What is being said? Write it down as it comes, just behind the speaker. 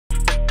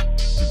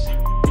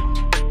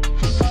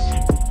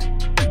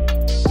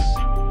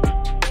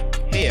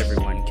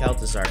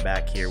Baltazar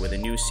back here with a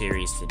new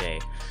series today.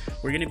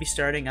 We're going to be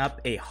starting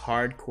up a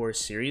hardcore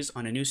series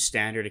on a new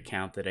standard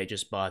account that I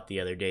just bought the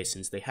other day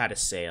since they had a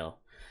sale.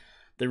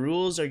 The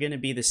rules are going to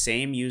be the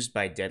same used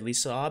by Deadly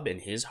Sob in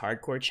his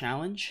hardcore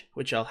challenge,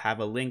 which I'll have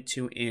a link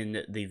to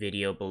in the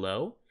video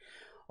below.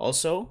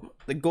 Also,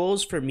 the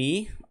goals for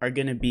me are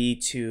going to be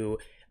to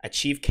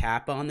achieve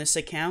Kappa on this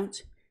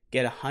account,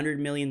 get $100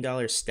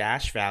 million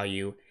stash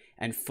value,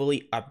 and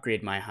fully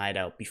upgrade my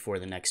hideout before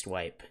the next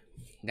wipe.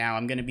 Now,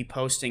 I'm going to be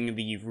posting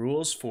the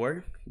rules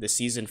for the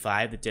Season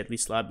 5 that Deadly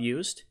Slob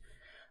used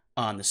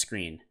on the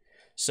screen.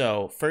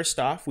 So, first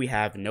off, we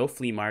have no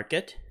Flea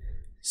Market.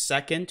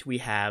 Second, we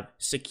have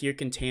secure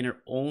container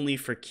only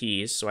for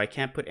keys, so I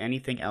can't put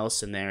anything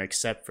else in there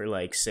except for,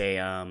 like, say,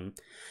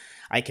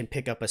 I can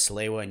pick up a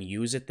Salewa and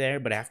use it there,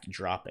 but I have to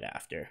drop it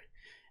after.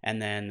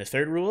 And then the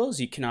third rule is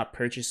you cannot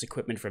purchase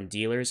equipment from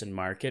dealers and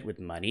market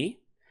with money.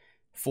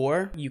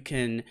 4, you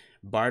can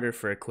barter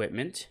for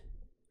equipment.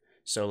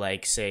 So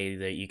like say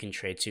that you can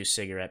trade 2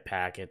 cigarette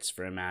packets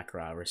for a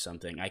Makarov or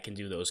something. I can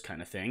do those kind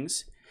of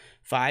things.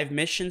 5,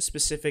 mission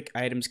specific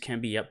items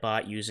can be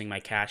bought using my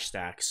cash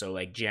stack. So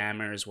like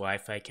jammers,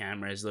 Wi-Fi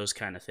cameras, those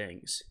kind of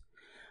things.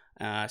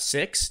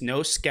 6, no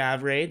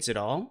Scav Raids at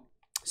all.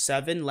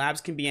 7, labs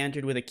can be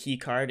entered with a key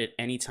card at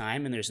any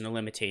time and there's no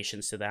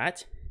limitations to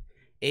that.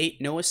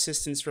 8, no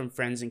assistance from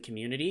friends and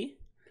community.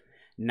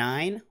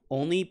 9,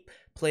 only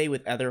play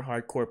with other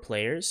hardcore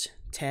players.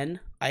 10,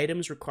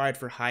 items required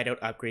for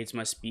hideout upgrades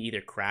must be either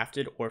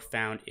crafted or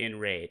found in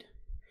raid.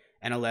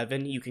 And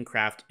 11, you can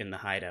craft in the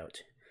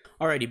hideout.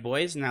 Alrighty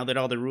boys, now that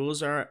all the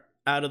rules are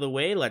out of the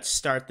way, let's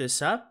start this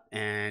up,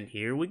 and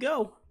here we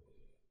go.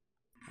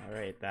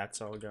 Alright, that's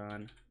all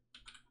gone.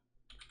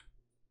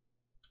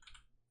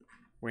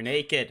 We're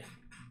naked.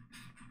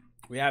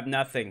 We have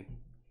nothing.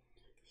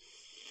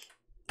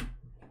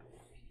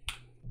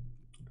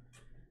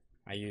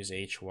 I use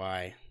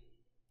HY.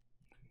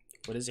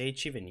 What is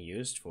H even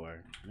used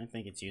for? I don't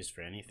think it's used for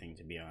anything,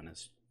 to be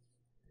honest.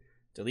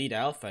 Delete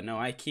alpha. No,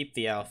 I keep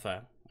the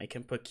alpha. I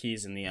can put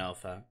keys in the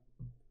alpha.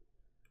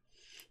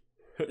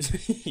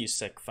 You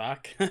sick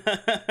fuck.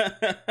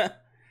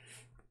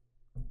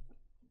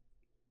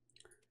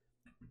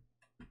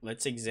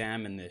 Let's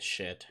examine this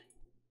shit.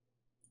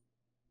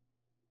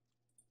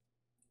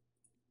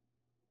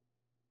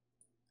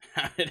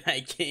 How did I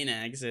gain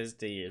access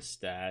to your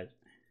stash?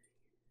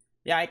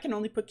 Yeah, I can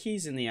only put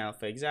keys in the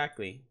alpha,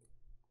 exactly.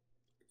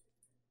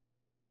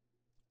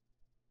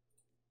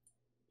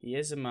 He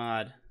is a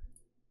mod.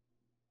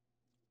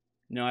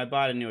 No, I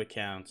bought a new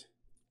account.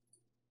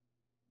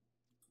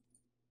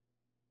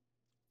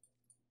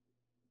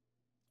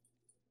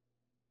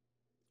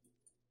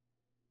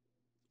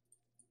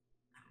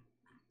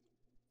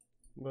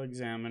 We'll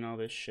examine all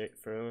this shit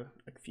for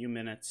a few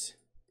minutes.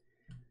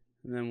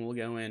 And then we'll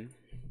go in.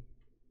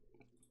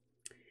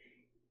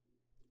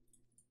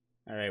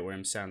 Alright,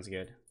 Worm, sounds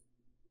good.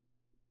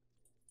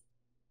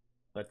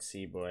 Let's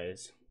see,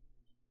 boys.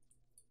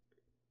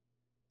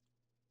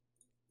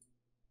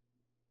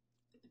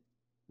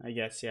 I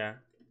guess, yeah.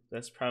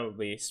 That's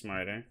probably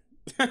smarter.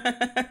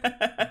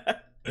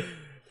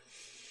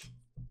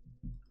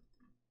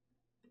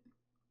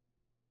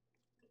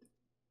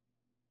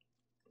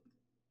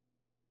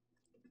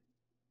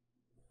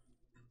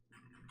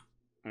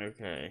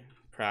 Okay,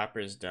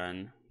 proper's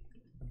done.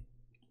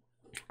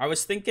 I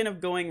was thinking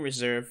of going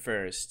reserve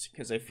first,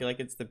 because I feel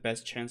like it's the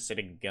best chance at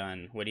a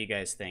gun. What do you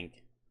guys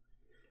think?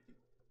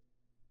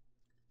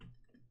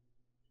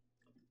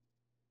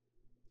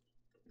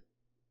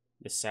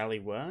 The Sally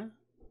what?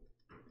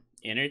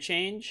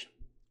 Interchange?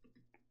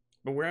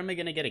 But where am I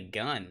gonna get a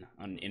gun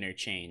on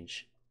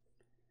interchange?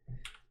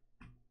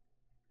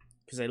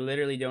 Because I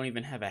literally don't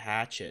even have a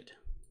hatchet.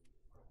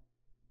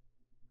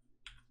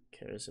 Who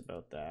cares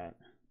about that?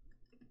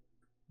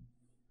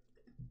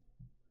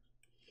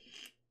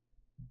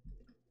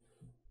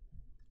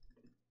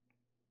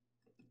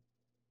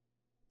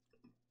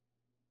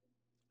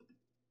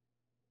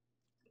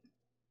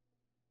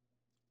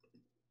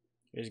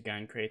 There's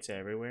gun crates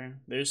everywhere.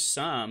 There's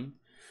some.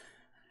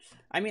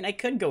 I mean, I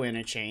could go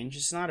interchange.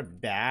 It's not a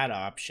bad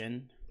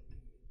option.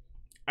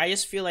 I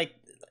just feel like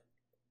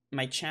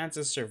my chance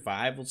of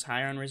survival's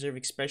higher on reserve,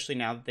 especially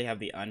now that they have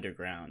the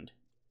underground.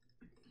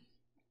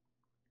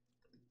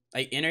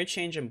 Like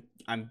interchange,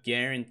 I'm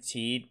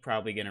guaranteed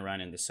probably gonna run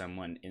into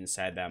someone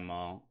inside that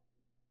mall.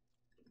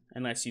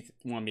 Unless you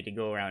want me to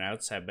go around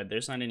outside, but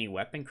there's not any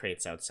weapon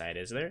crates outside,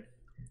 is there?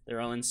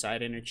 They're all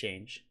inside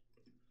interchange.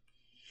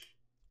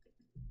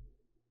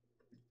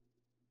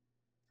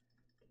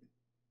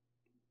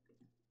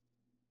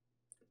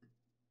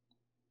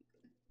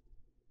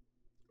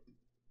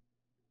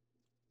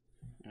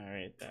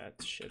 Alright,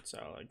 that shit's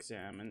all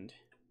examined.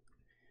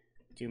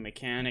 Do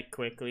mechanic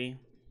quickly.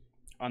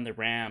 On the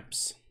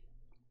ramps.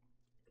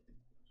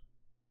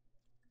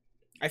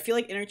 I feel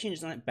like interchange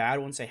is not bad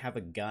once I have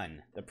a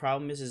gun. The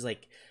problem is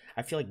like,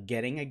 I feel like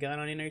getting a gun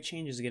on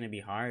interchange is going to be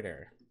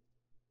harder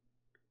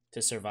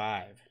to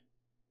survive.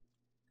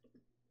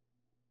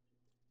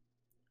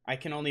 I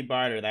can only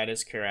barter, that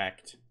is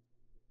correct.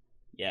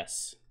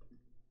 Yes.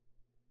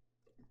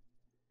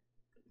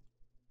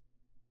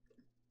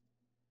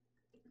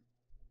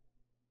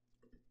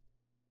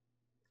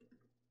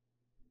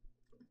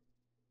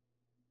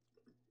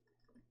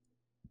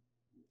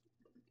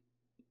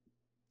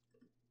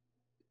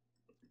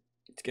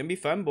 It's gonna be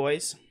fun,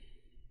 boys.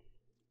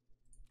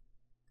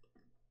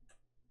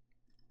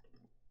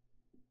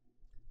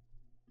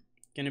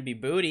 Gonna be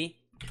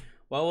booty.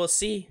 Well, we'll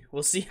see.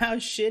 We'll see how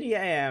shitty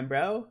I am,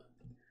 bro.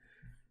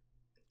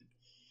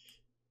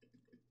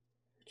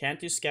 Can't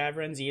do scav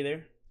runs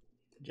either.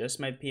 Just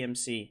my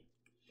PMC.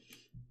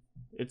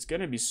 It's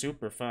gonna be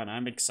super fun.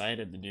 I'm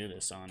excited to do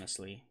this,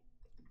 honestly.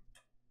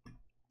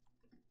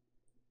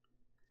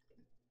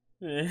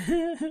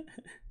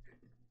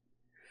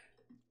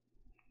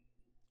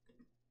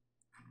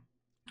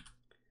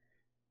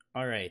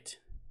 Alright.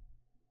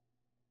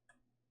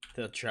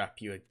 They'll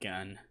drop you a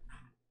gun.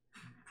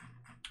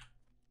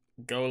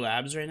 Go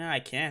labs right now?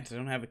 I can't. I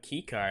don't have a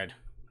key card.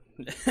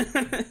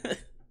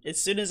 As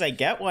soon as I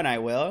get one, I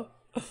will.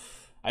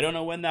 I don't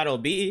know when that'll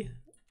be.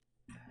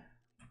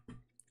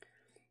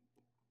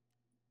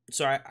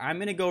 So I'm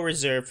gonna go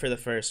reserve for the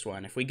first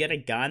one. If we get a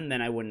gun,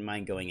 then I wouldn't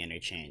mind going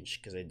interchange,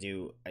 because I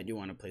do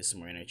want to play some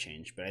more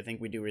interchange. But I think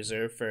we do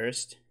reserve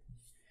first.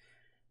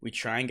 We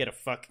try and get a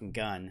fucking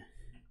gun.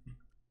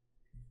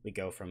 We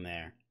go from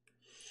there.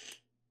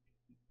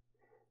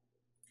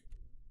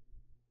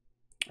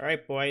 All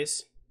right,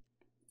 boys.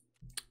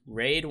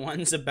 Raid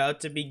 1's about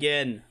to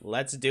begin.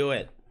 Let's do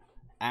it.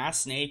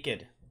 Ass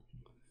naked.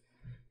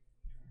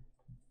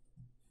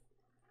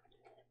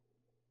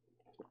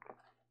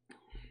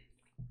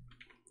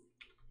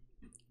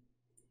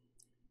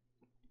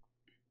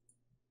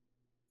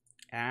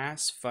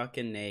 Ass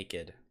fucking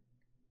naked.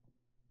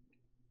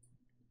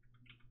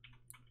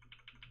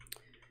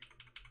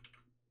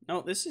 No,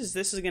 this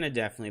is gonna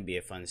definitely be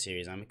a fun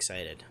series. I'm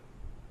excited.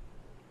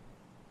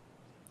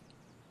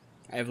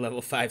 I have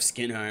level 5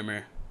 skin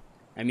armor.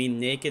 I mean,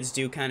 nakeds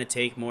do kind of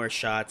take more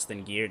shots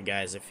than geared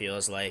guys, it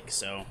feels like,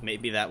 so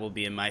maybe that will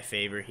be in my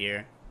favor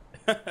here.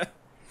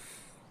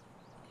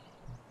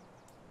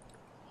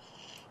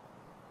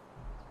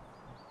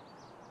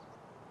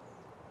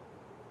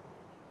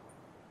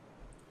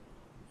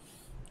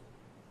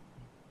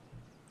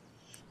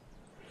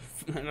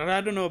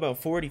 I don't know about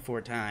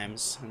 44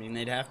 times. I mean,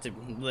 they'd have to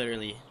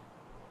literally...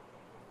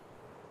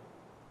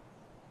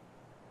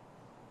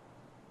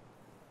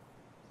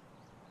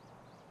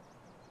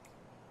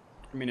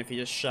 I mean, if he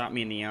just shot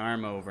me in the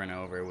arm over and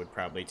over, it would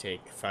probably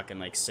take fucking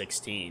like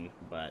 16,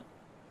 but...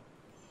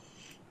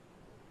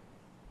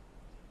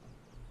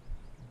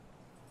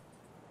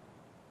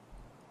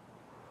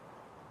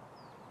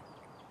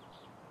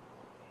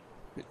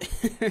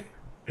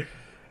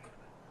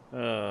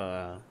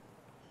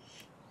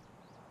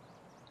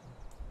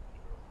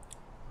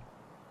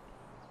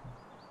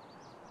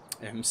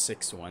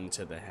 M61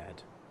 to the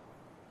head.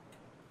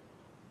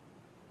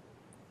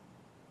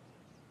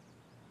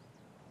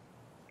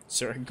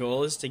 So our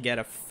goal is to get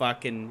a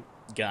fucking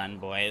gun,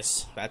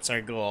 boys. That's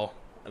our goal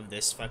of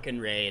this fucking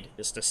raid,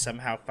 is to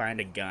somehow find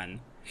a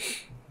gun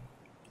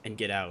and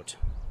get out.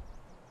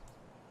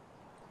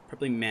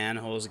 Probably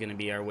manhole is gonna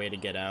be our way to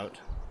get out.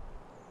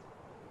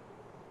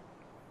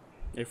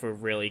 If we're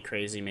really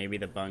crazy, maybe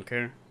the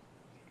bunker.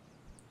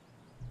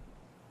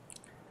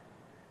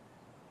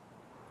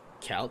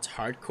 Calt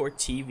Hardcore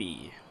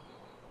TV.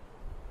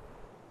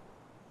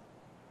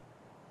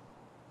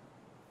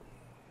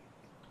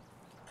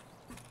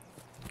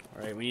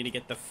 Alright, we need to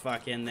get the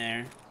fuck in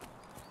there.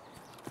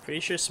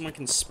 Pretty sure someone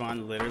can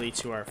spawn literally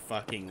to our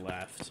fucking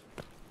left.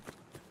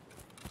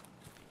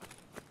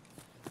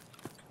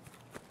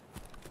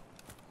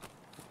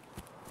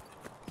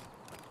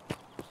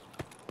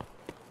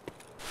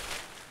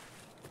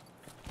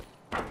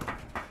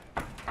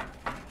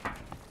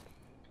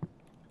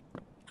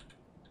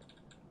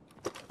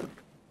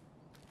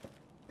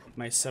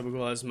 My sub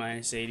goal is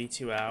minus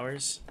 82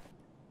 hours.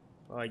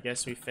 Well, I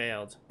guess we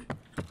failed.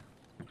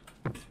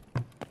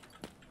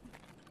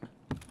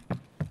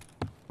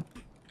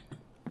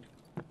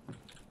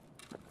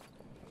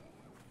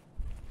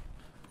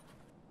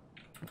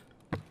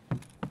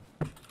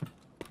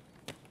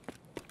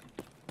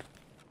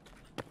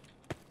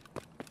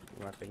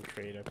 Weapon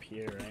crate up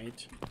here,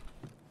 right?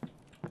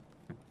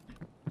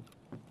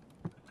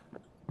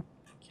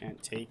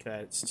 Can't take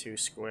that, it's 2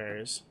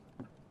 squares.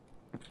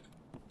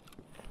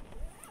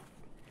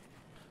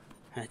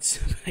 That's,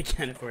 I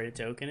can't afford a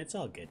token. It's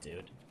all good,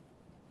 dude.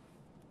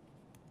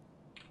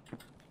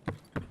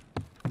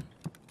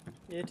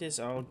 It is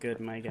all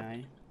good, my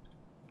guy.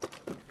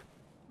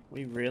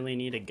 We really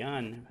need a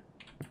gun.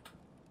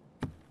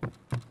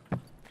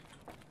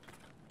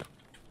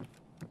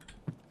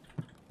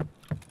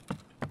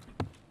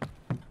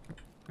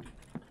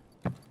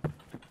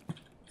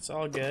 It's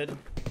all good.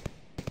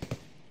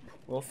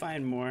 We'll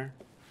find more.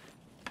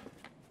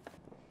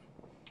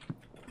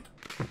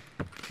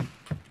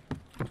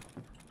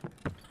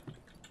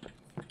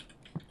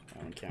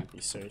 Can't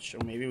be searched.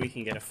 Oh, maybe we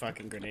can get a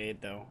fucking grenade,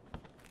 though.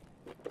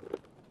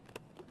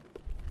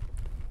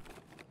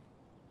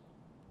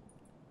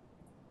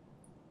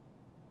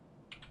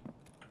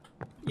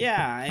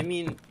 Yeah, I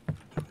mean...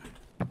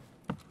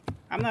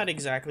 I'm not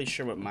exactly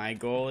sure what my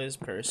goal is,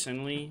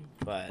 personally,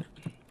 but...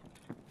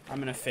 I'm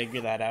gonna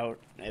figure that out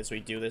as we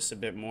do this a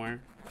bit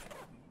more.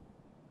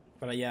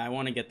 But yeah, I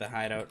want to get the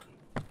hideout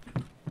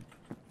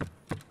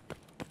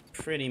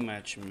pretty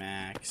much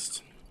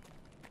maxed.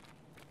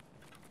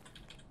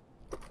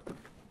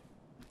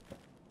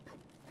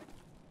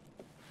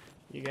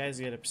 You guys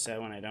get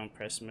upset when I don't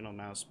press middle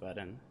mouse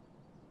button.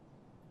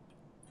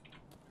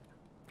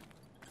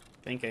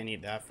 I think I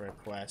need that for a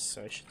quest,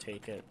 so I should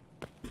take it.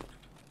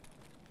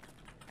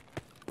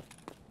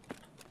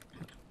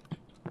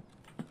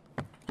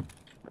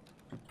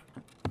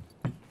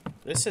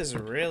 This is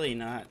really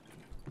not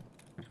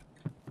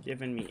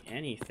giving me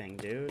anything,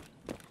 dude.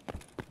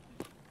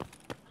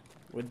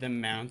 With the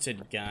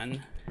mounted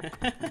gun.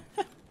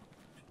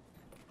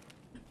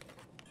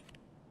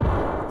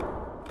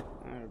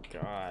 Oh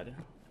god.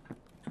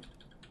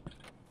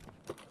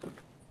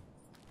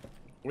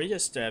 We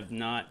just have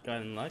not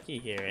gotten lucky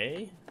here,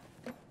 eh?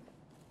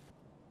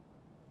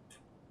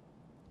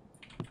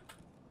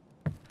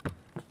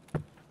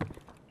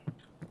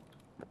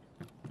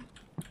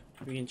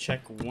 We can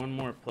check one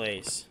more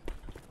place.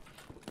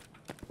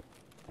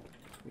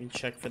 We can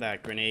check for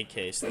that grenade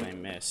case that I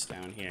missed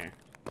down here.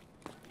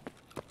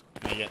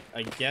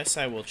 I guess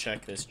I will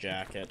check this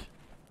jacket.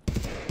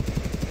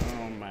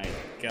 Oh my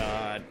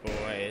god,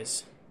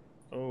 boys.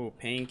 Oh,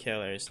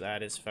 painkillers.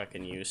 That is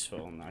fucking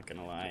useful, I'm not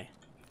gonna lie.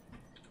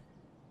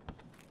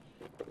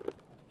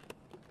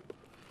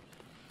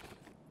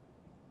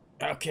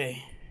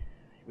 Okay.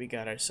 We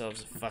got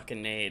ourselves a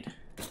fucking nade.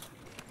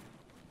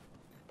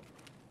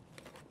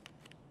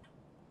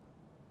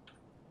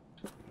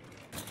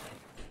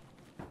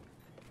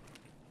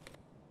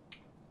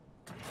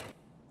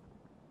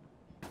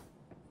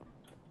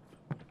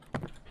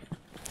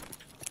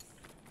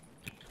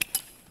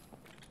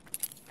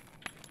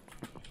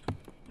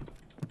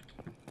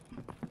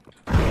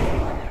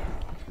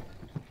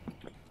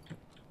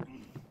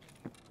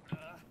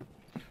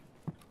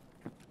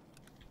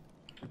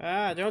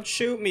 Ah, don't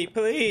shoot me,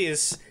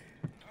 please!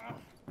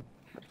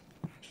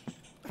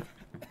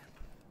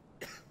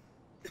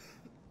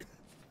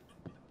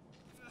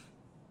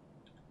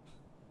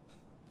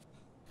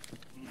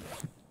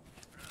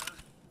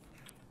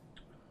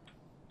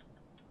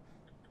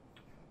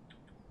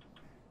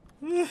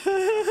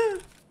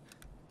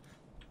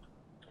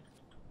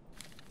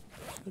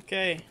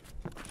 Okay.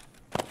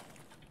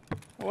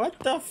 What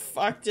the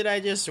fuck did I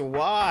just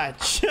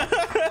watch?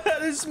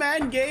 This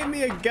man gave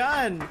me a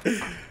gun!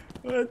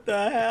 What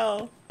the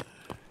hell?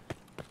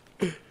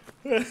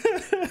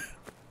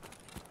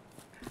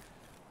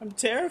 I'm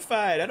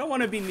terrified. I don't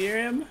want to be near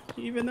him,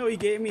 even though he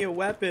gave me a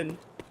weapon.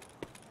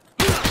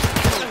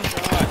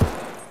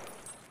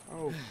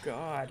 Oh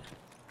god.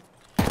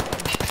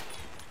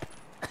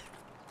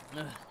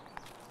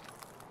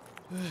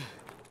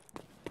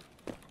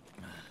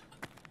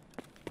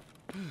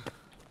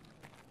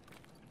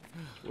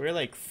 We're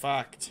like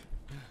fucked.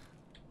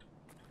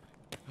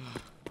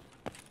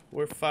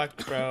 We're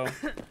fucked, bro.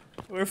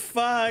 We're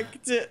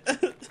fucked.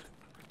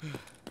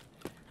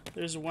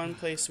 There's one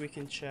place we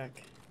can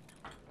check.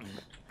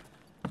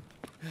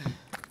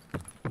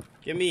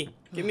 Give me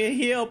a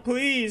heal,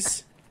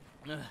 please.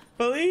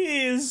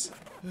 Please.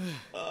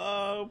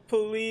 Oh,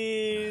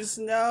 please.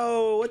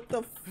 No, what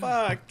the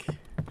fuck?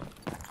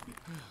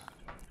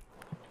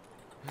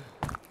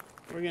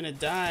 We're gonna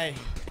die.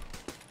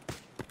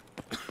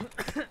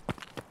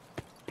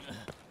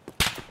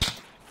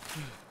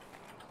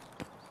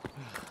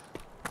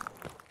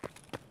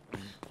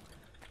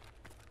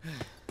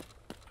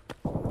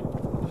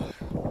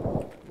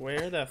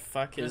 Where the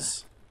fuck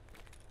is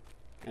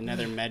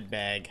another med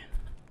bag?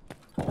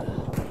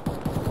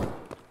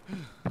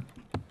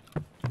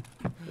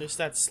 There's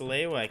that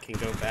Slawa I can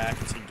go back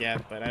to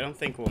get, but I don't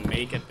think we'll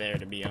make it there,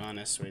 to be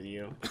honest with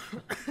you.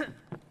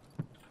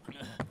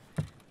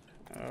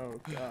 Oh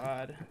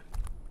god.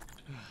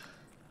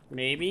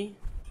 Maybe?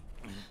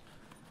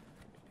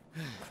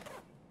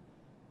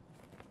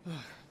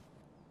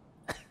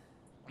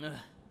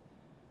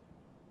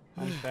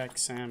 Humpback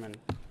salmon.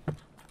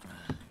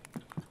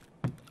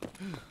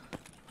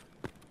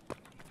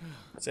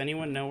 Does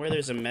anyone know where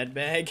there's a med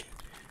bag?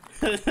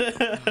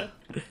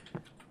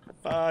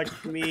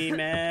 Fuck me,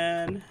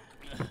 man.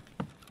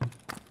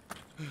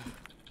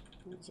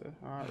 It's a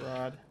hot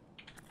rod.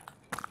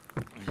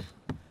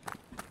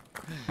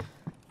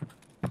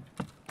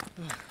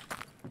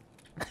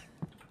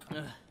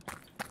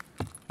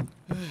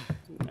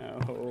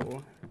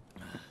 No.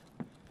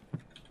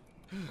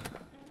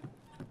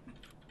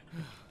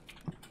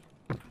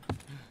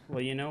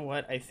 Well, you know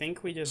what? I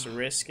think we just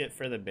risk it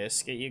for the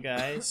biscuit, you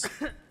guys.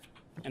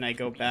 And I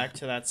go back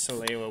to that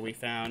Salewa we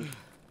found.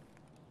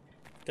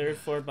 3rd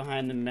floor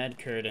behind the med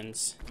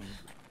curtains.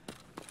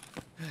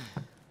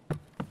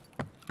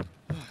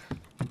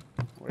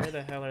 Where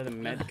the hell are the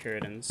med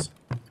curtains?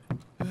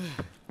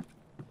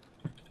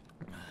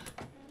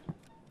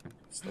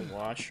 It's the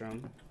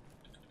washroom.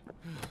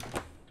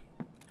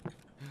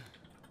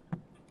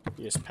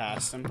 You just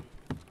passed them.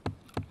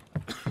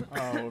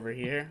 Oh, over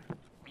here.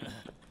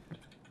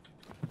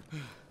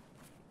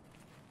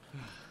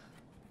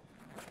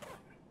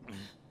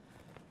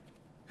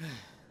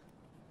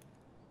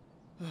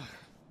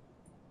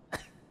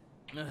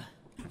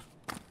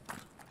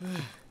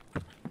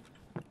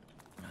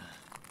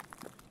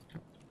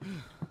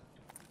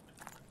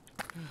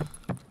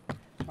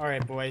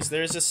 Alright, boys.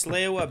 There's a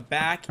Slayowa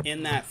back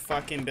in that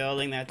fucking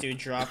building. That dude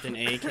dropped an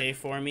AK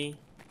for me.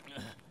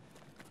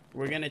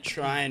 We're gonna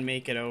try and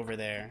make it over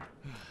there.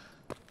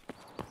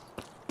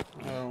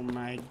 Oh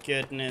my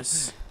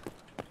goodness.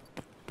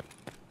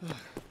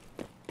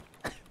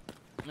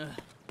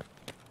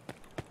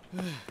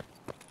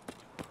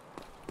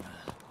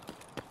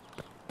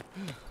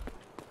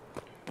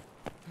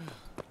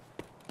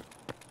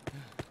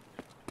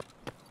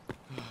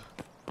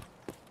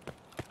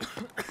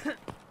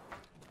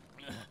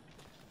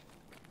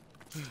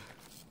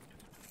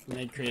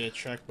 Might create a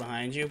truck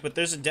behind you, but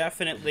there's a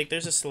definite, like,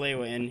 there's a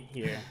Slayowa in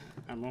here.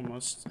 I'm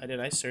almost, did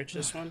I search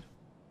this one?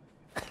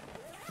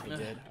 I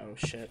did. Oh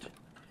shit.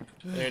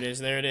 There it is,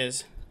 there it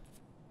is.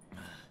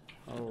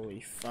 Holy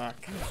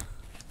fuck.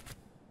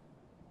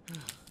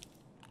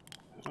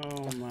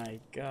 Oh my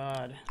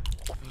god.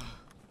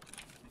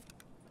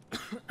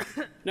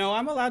 No,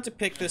 I'm allowed to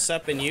pick this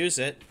up and use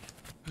it.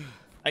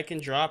 I can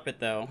drop it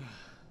though.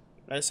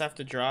 I just have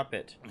to drop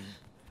it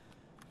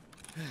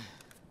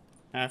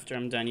after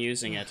I'm done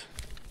using it.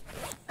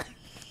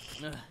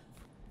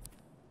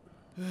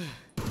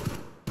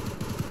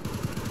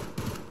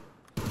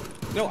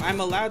 No, I'm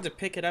allowed to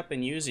pick it up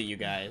and use it, you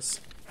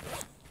guys.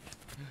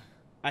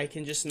 I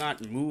can just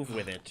not move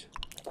with it.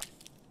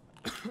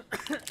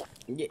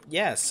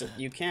 Yes,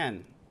 you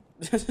can.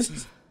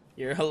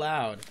 You're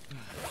allowed.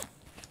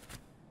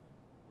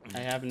 I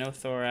have no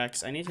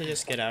thorax. I need to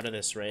just get out of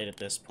this raid at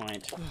this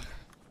point.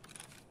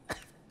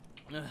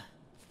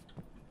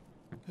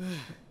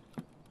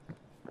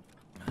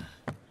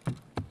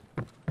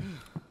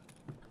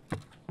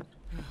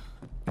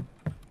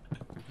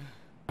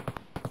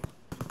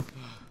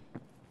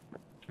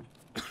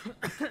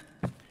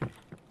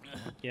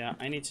 Yeah,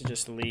 I need to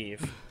just leave.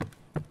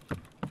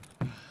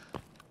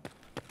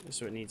 This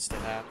is what needs to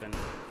happen.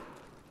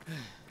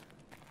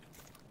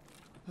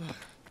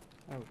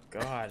 Oh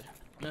god.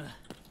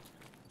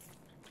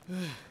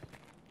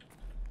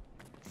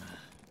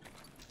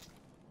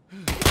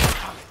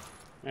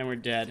 And we're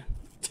dead.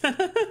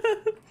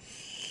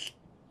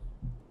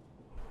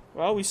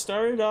 Well, we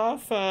started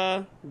off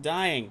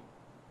dying.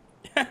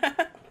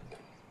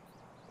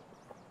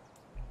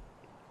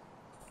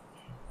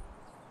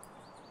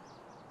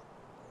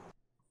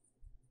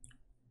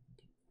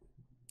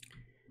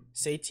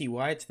 Say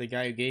TY to the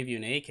guy who gave you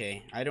an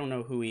AK. I don't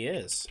know who he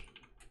is.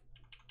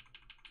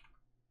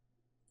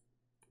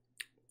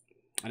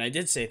 And I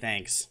did say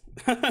thanks.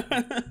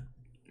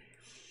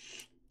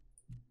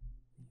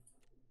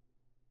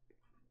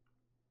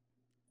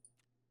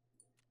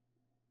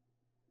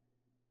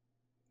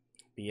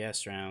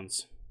 BS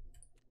rounds.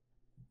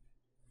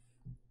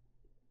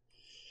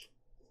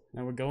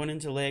 Now we're going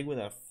into raid with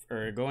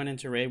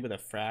a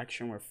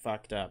fraction. We're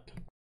fucked up.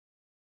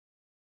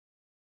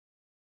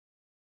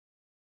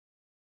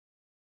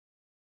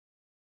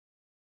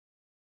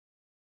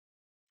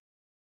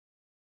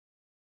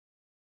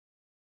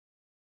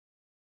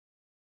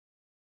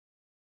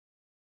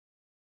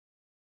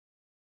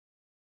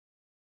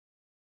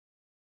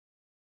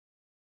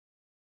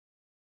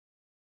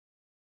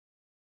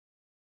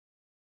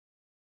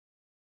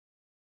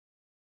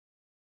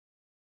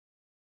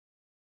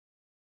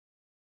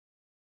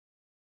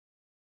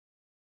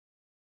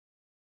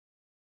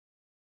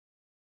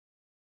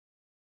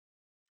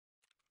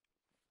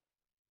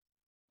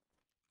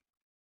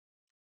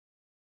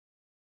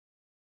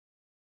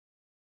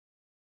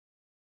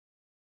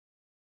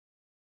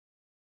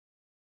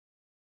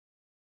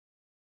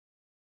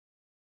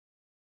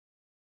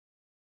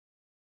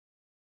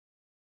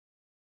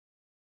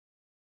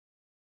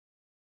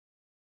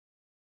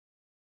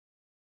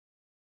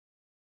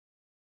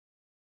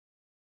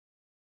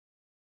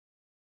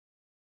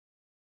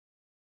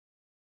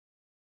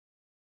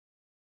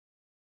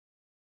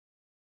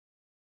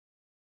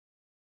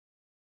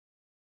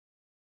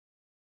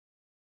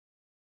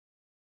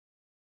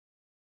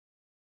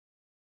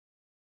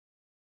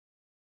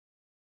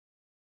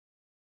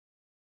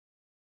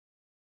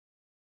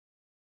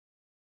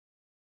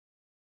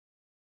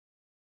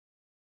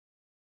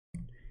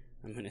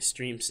 I'm gonna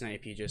stream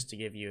snipe you just to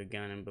give you a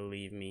gun, and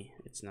believe me,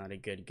 it's not a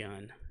good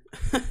gun.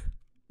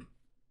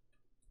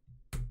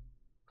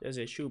 Does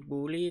it shoot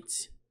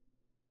bullets?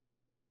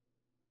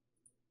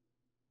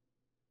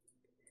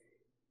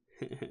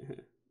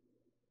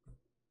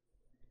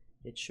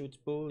 It shoots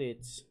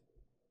bullets.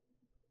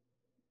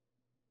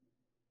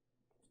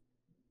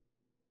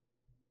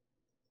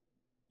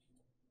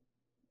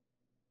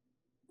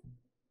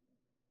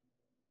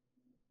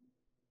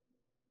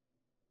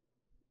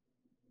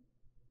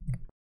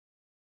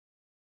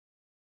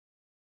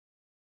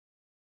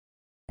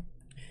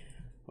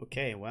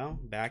 Okay, well,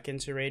 back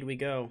into raid we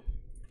go.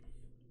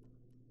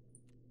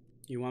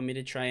 You want me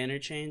to try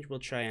interchange? We'll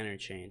try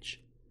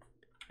interchange.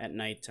 At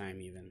nighttime,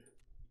 even.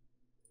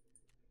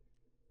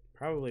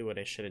 Probably what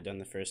I should have done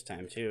the first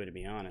time, too, to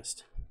be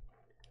honest.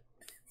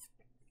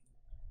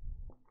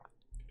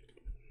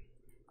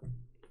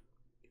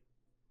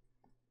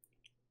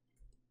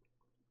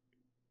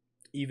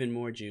 Even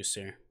more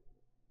juicer.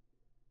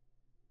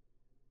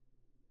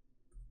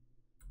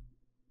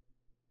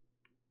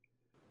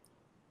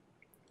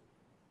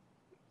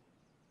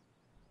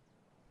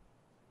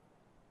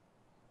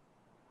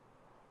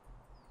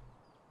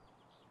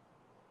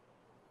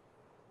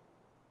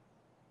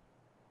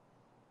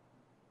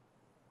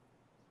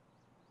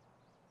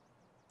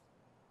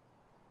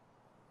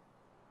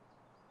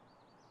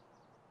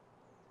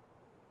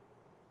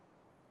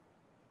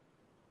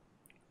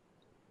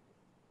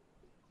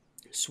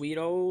 Sweet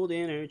old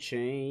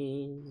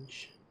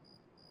interchange.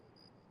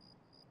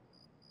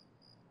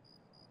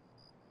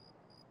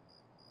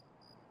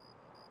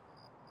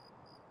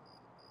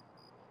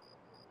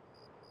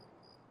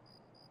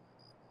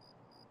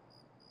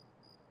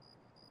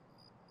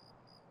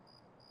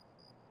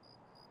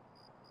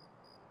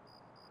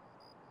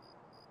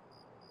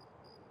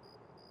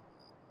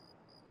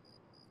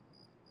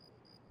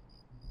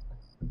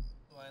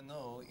 I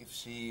know if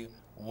she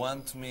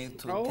wants me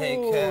to take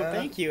her.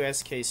 Thank you,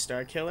 SK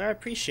Starkiller. I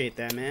appreciate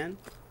that, man.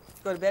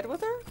 Go to bed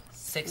with her?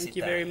 Sexy Thank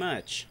you time. very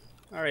much.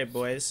 Alright,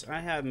 boys. I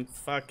haven't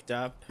fucked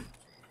up.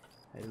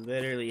 I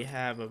literally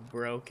have a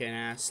broken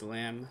ass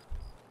limb.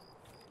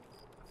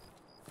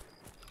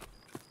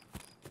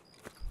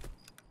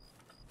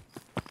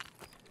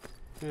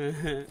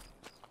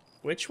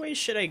 Which way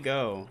should I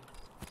go?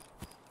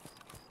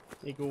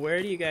 Like,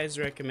 where do you guys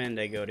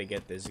recommend I go to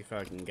get this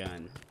fucking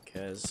gun?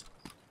 Because...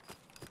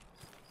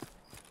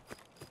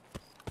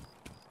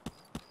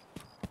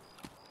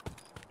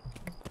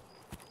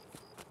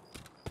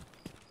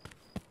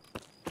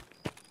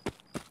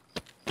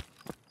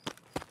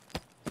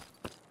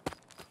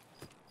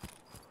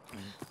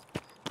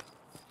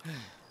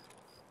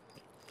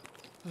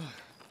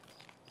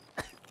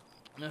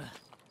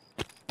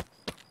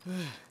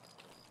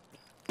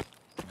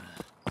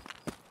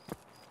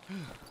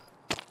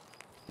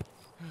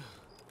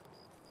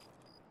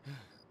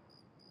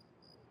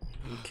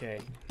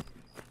 Okay.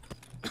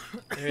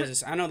 There's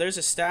this. I know there's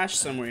a stash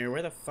somewhere here.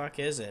 Where the fuck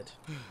is it?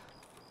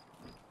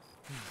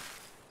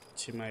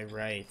 To my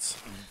right.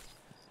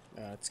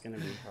 It's gonna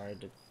be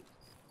hard to.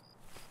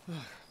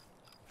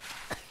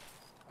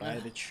 By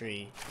the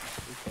tree.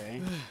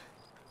 Okay.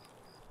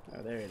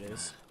 Oh, there it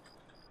is.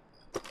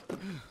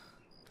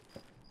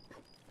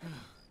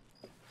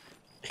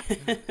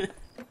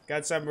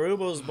 Got some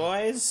rubles,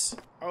 boys.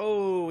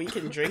 Oh, we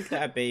can drink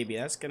that baby.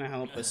 That's gonna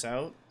help us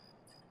out.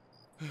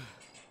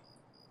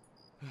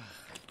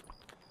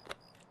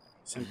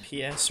 Some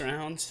PS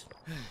rounds.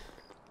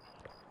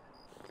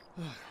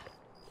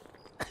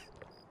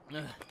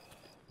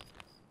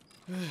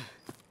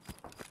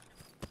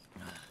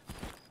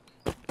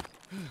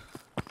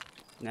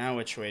 Now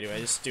which way? Do I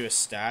just do a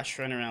stash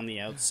run around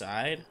the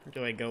outside? Or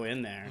do I go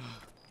in there?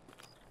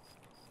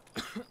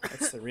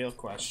 That's the real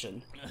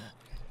question.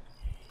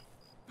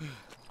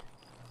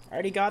 I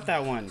already got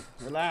that one.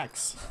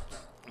 Relax.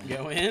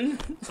 Go in?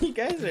 You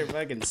guys are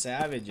fucking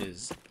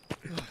savages.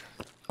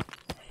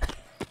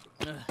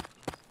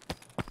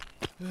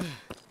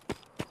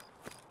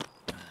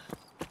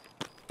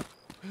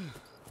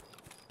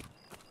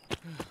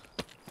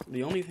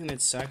 The only thing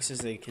that sucks is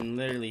they can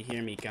literally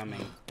hear me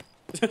coming.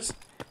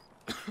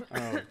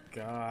 Oh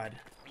god.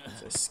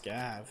 It's a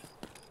scav.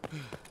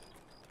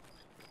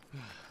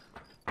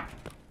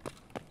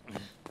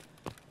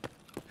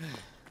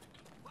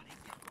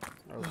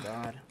 Oh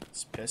god.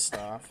 It's pissed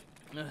off.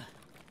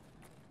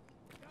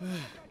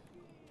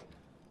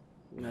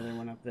 Another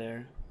one up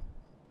there.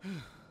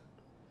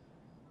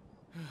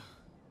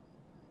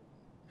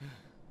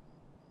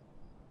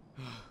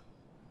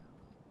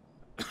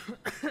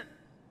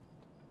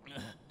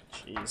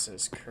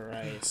 Jesus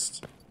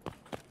Christ.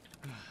 What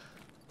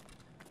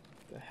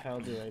the hell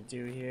do I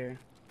do here?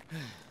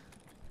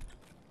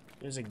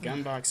 There's a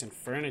gun box and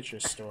furniture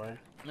store.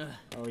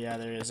 Oh yeah,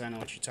 there is. I know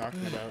what you're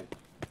talking about.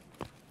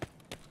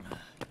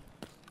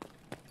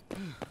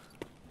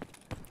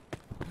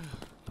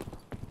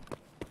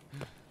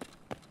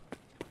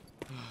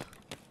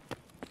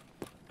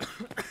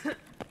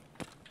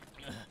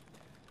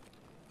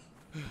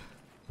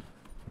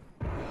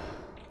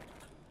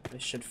 I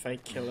should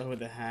fight Killer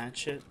with a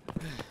hatchet.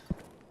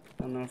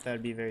 Don't know if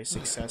that'd be very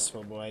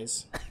successful,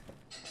 boys.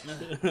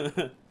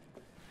 Alright,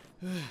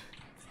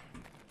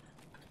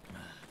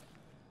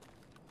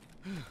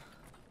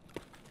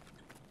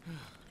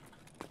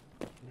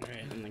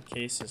 and the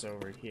case is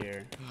over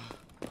here.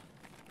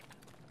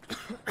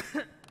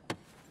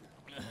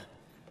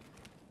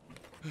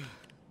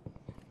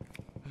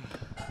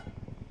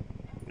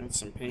 Got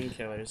some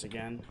painkillers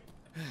again.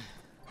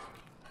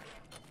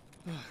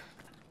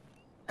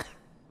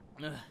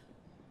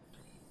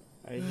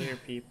 I hear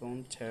people.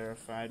 I'm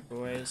terrified,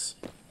 boys.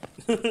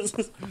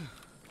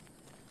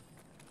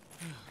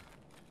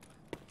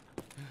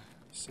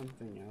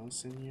 Something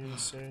else in here to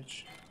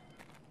search.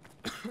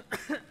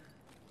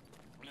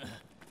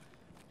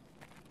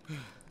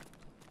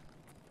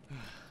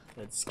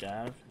 Dead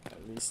scav,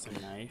 at least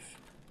a knife.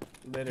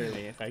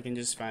 Literally, if I can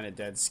just find a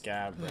dead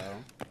scav,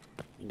 bro,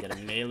 and get a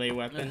melee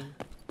weapon,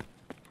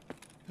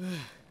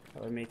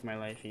 that would make my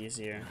life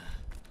easier.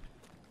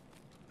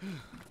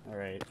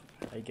 Alright,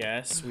 I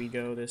guess we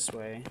go this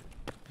way.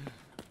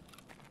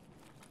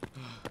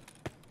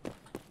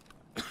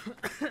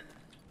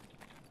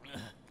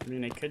 I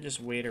mean, I could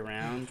just wait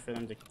around for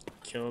them to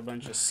kill a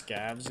bunch of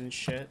scavs and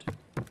shit.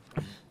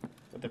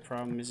 But the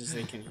problem is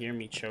they can hear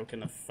me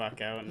choking the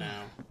fuck out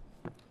now.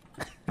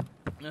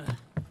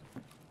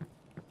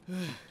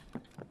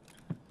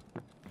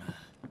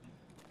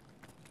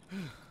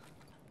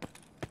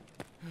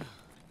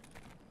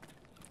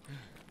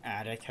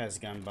 Attic has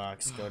gun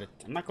box. Go to.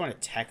 I'm not going to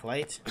Tech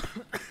Light.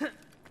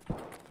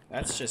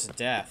 That's just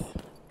death.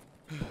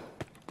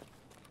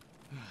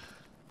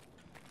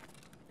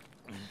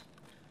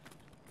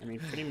 I mean,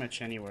 pretty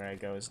much anywhere I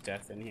go is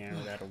death in here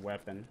without a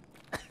weapon.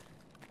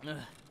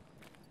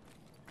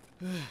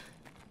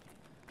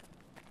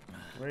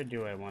 Where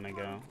do I want to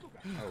go?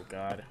 Oh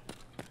god.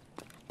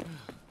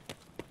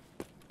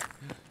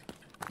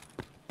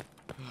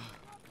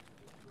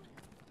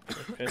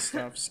 They're pissed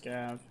off,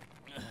 Scav.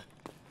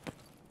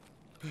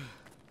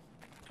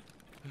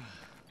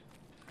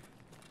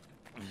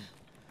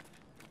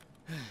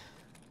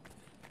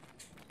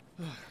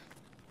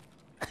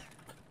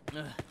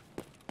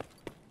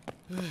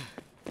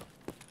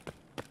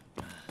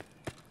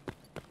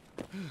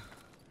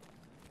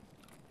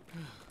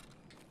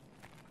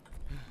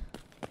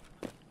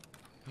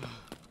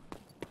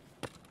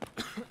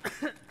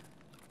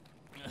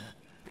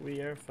 We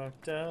are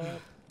fucked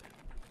up.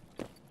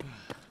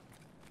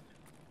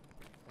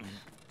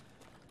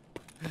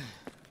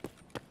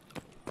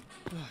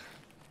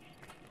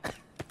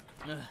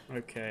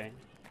 Okay.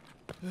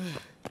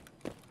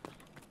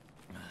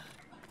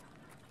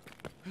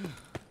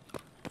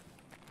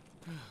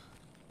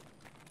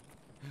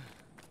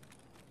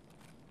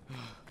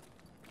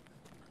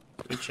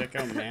 We check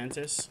out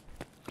Mantis.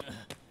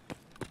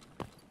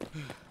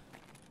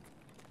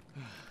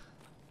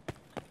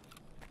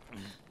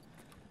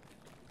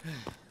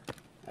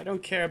 I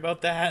don't care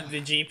about the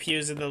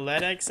GPUs and the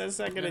LEDX. That's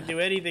not gonna do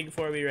anything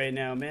for me right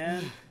now,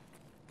 man.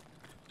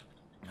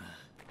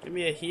 Give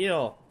me a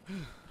heal.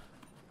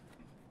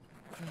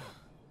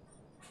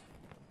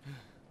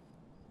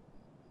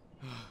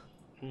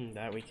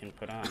 That we can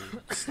put on.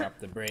 Stop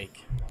the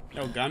break.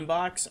 No gun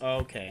box? Oh,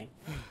 okay.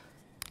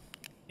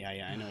 Yeah,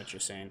 I know what you're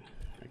saying.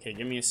 Okay,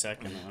 give me a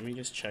second. Let me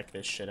just check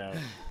this shit out.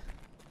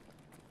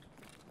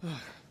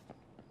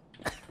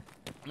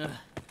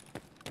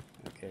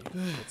 Okay,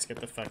 let's get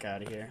the fuck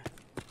out of here.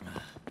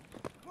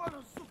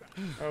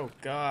 Oh,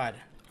 God.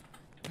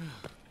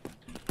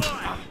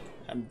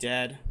 I'm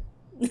dead.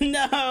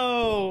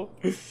 No!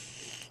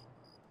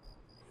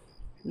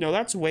 No,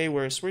 that's way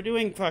worse. We're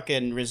doing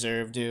fucking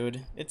reserve,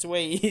 dude. It's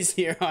way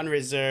easier on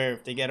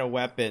reserve to get a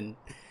weapon.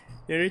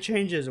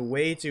 Interchange is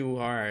way too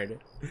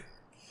hard.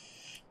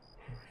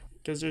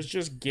 Because there's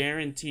just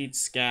guaranteed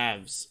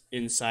scavs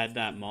inside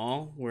that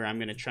mall where I'm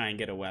going to try and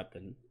get a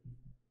weapon.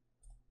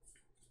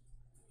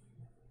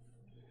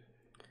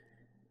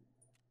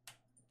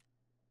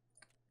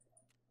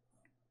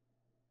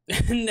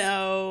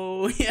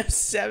 No, we have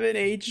 7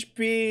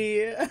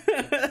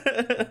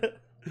 HP.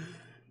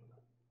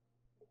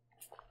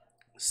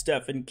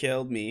 Stefan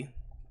killed me.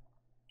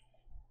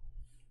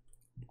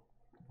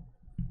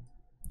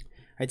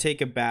 I take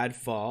a bad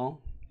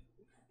fall,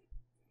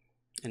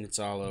 and it's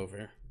all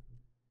over.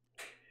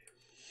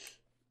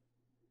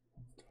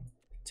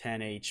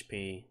 10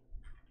 HP.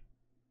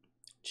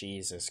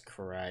 Jesus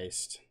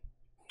Christ.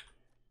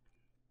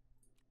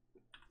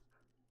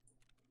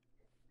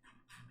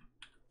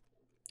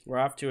 We're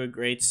off to a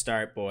great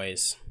start,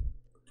 boys.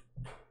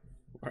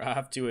 We're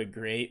off to a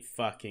great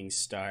fucking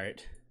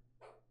start.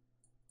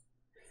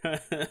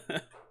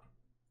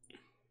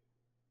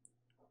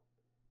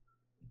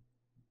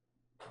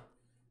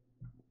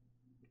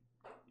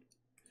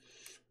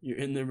 You're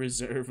in the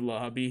reserve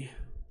lobby.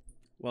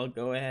 Well,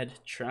 go ahead.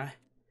 Try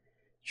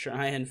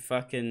and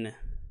fucking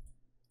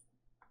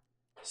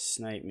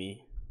snipe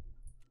me.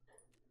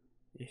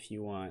 If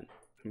you want.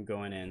 I'm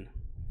going in.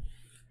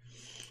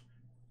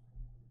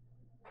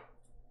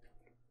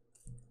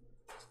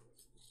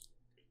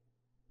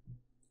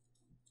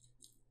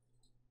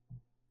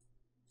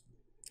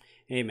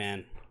 Hey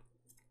man,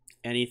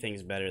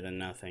 anything's better than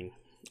nothing.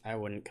 I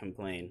wouldn't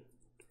complain.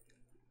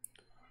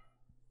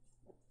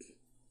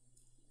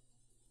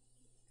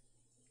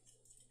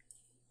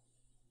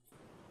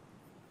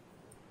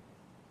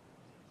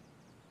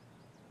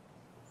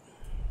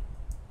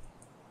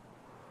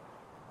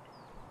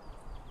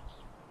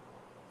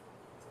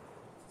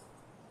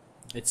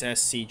 It's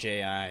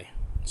SCJI.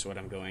 That's what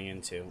I'm going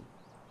into.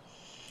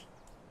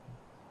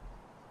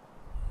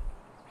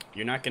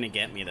 You're not gonna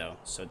get me though,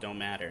 so it don't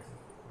matter.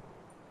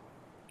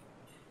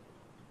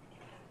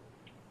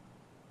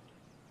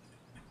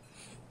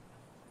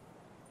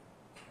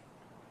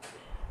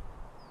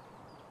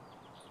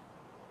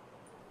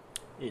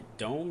 It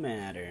don't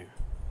matter.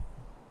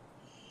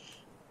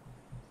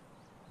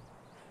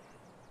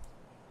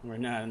 We're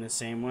not in the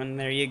same one.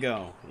 There you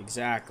go.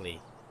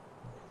 Exactly.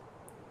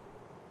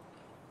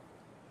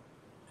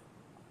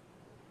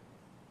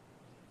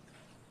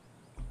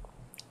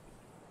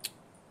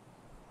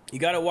 You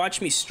gotta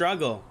watch me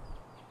struggle.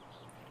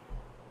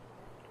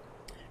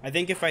 I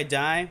think if I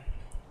die,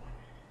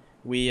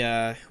 we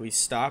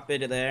stop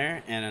it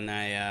there, and then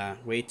I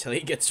wait till he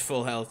gets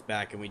full health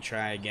back, and we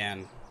try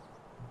again.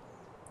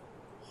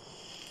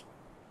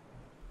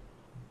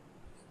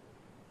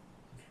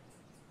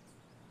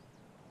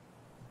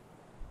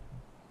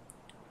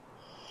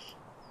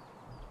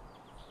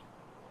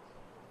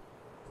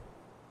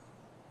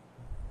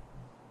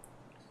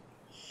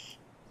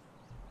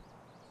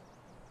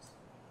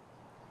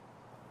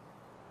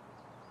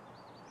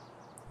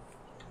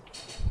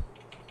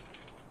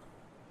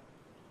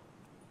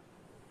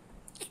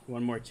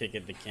 One more kick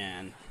at the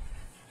can.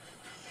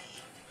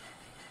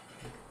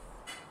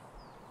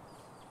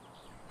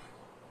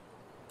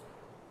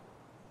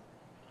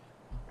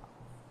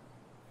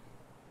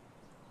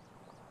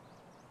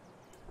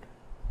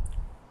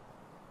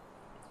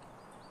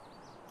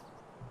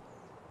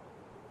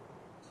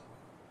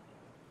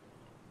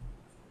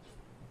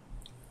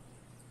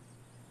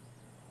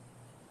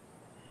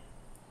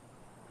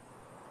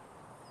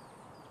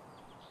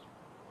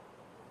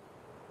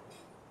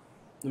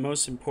 The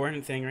most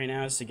important thing right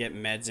now is to get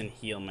meds and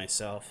heal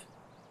myself.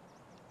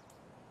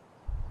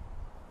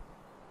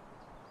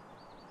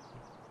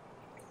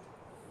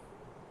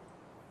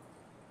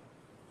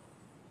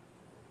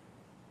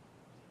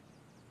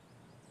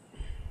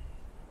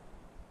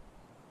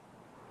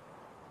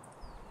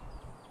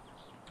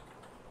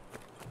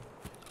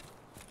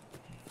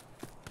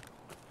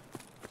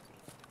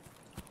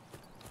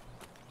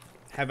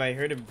 Have I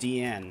heard of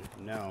DN?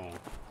 No.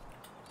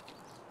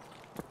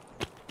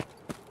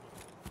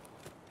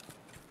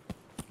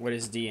 What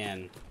is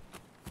DN?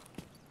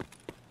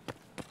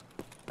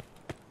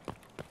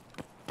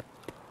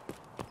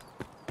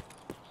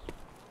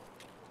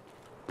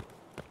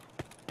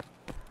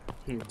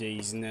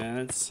 These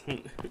nuts.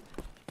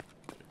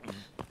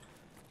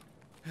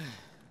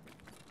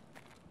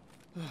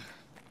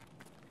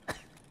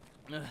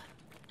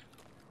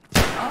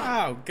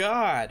 Oh,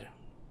 God.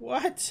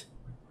 What?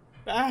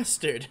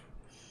 Bastard.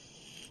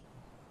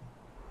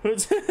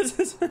 What's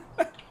this?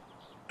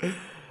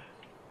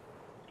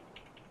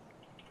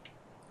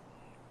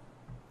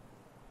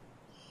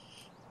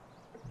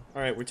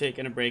 Alright, we're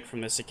taking a break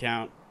from this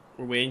account.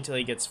 We're waiting until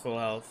he gets full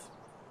health.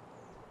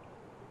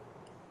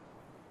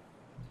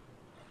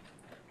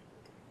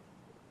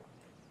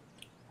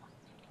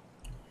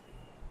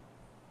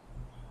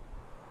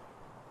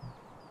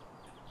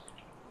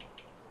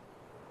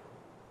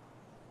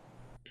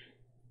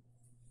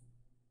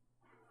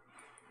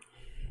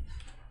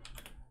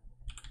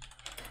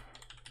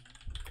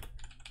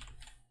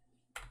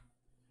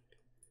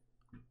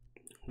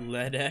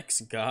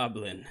 LedX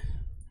Goblin.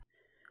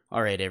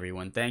 Alright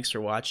everyone, thanks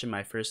for watching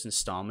my first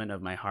installment of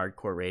my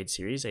Hardcore Raid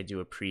series. I do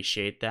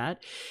appreciate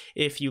that.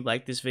 If you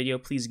like this video,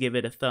 please give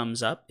it a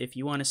thumbs up. If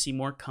you want to see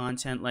more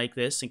content like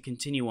this and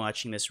continue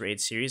watching this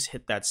raid series,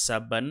 hit that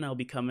sub button. I'll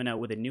be coming out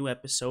with a new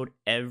episode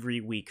every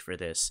week for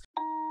this.